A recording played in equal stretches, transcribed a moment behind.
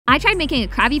I tried making a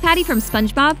Krabby Patty from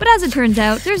SpongeBob, but as it turns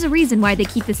out, there's a reason why they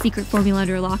keep the secret formula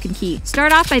under lock and key.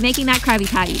 Start off by making that Krabby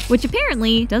Patty, which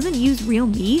apparently doesn't use real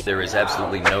meat. There is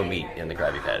absolutely no meat in the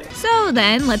Krabby Patty. So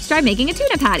then, let's try making a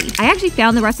tuna patty. I actually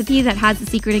found the recipe that has the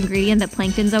secret ingredient that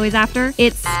Plankton's always after.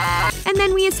 It's... And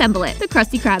then we assemble it, the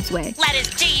Krusty Krab's way. Lettuce,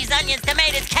 cheese, onions,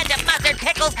 tomatoes, ketchup, mustard,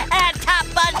 pickles, and top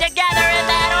bun together in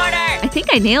that order! I think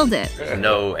I nailed it. There's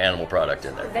no animal product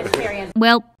in there. Vegetarian.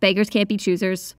 Well, beggars can't be choosers.